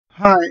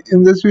Hi,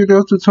 in this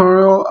video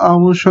tutorial, I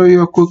will show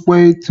you a quick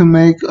way to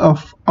make a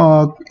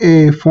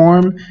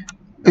form,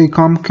 a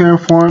Commcare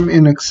form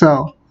in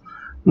Excel.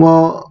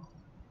 Well,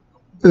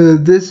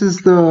 this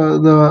is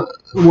the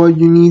what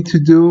you need to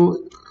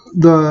do,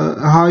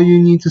 how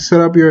you need to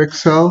set up your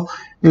Excel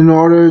in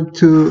order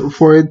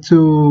for it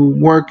to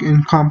work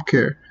in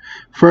Commcare.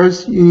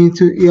 First,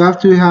 you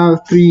have to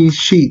have 3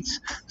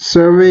 sheets: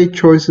 survey,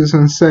 choices,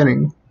 and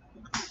settings.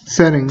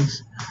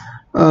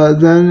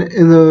 Then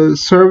in the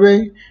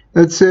survey,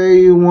 let's say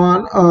you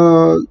want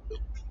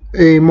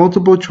a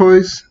multiple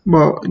choice,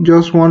 but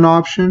just one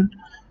option,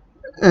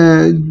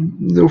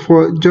 and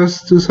for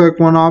just to select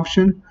one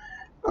option,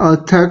 a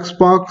text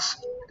box,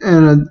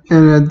 and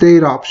a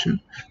date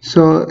option.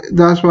 So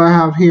that's what I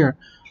have here.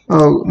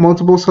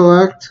 Multiple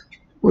select,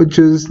 which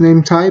is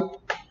name type.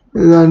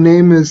 The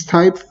name is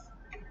type,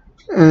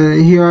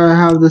 and here I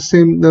have the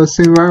same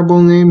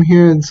variable name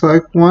here in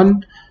select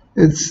one.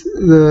 It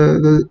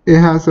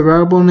has the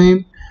variable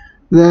name.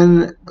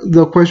 Then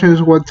the question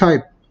is what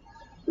type,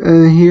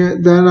 and here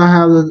then I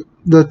have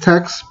the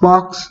text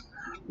box,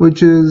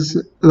 which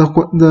is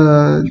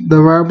the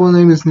variable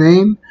name is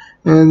name,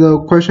 and the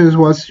question is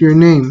what's your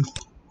name.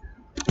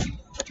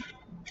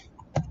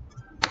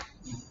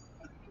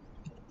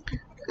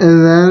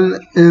 And then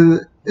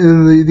in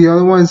the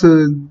other one is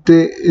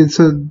it's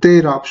a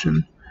date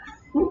option,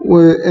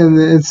 and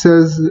it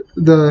says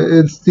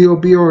it's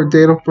DOB or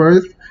date of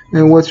birth,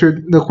 and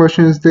the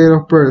question is date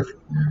of birth.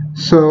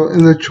 So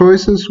in the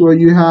choices, what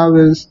you have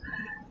is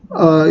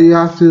you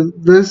have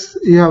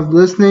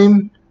list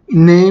name,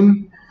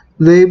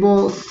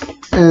 label,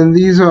 and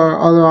these are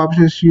other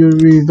options. You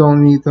really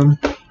don't need them,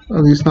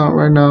 at least not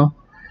right now.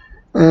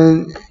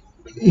 And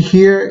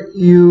here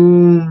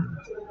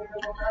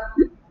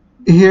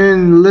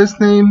in list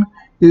name,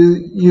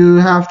 you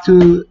have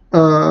to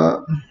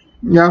add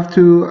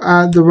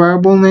the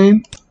variable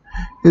name.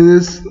 In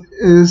this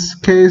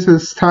case,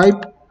 it's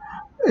type,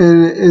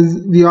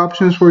 and the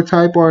options for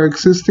type are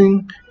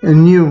existing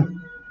and new.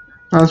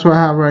 That's what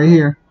I have right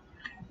here.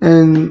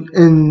 And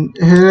in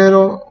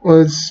género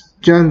was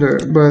gender,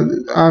 but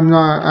I'm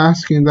not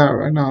asking that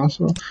right now,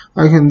 so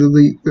I can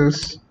delete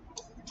this.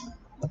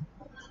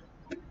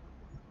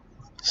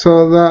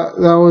 So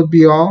that would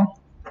be all.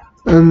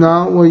 And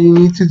now what you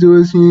need to do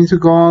is you need to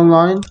go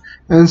online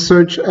and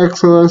search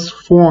XLS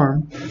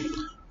form.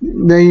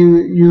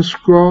 Then you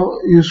scroll.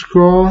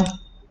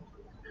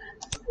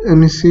 Let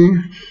me see.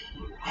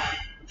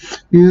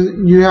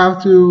 You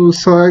have to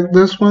select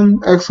this one,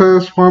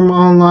 XLS form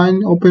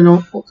online, open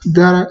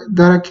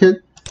data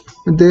kit.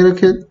 It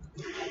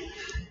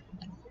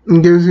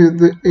gives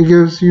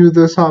you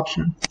this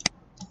option.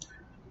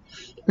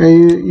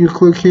 And you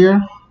click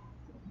here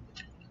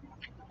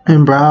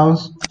and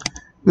browse.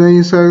 Then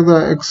you select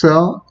the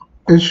Excel.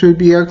 It should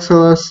be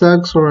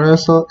XLSX or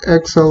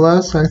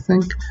XLS, I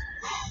think.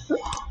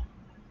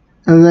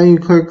 And then you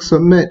click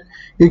submit.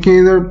 You can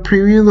either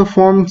preview the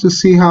form to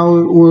see how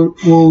it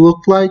will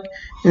look like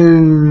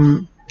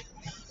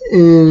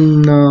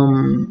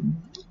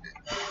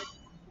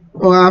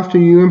after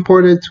you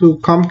import it to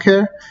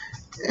Commcare,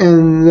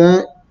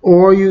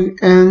 or you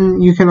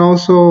can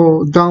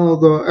also download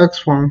the X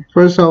form.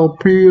 First, I'll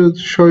preview to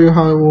show you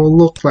how it will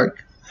look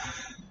like.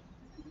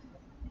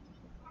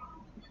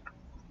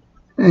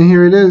 And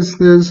here it is.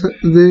 These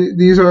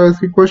are the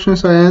 3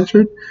 questions I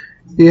answered.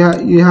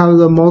 You have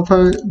the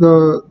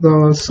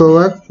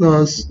select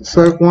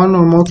one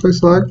or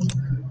multi-select,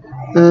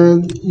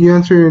 and you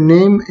enter your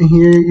name, and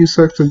here you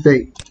select the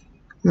date.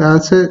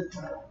 That's it.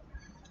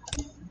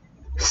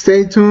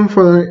 Stay tuned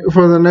for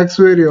the next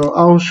video.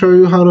 I'll show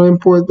you how to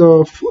import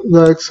the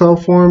Excel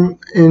form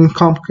in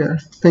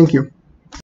Commcare. Thank you.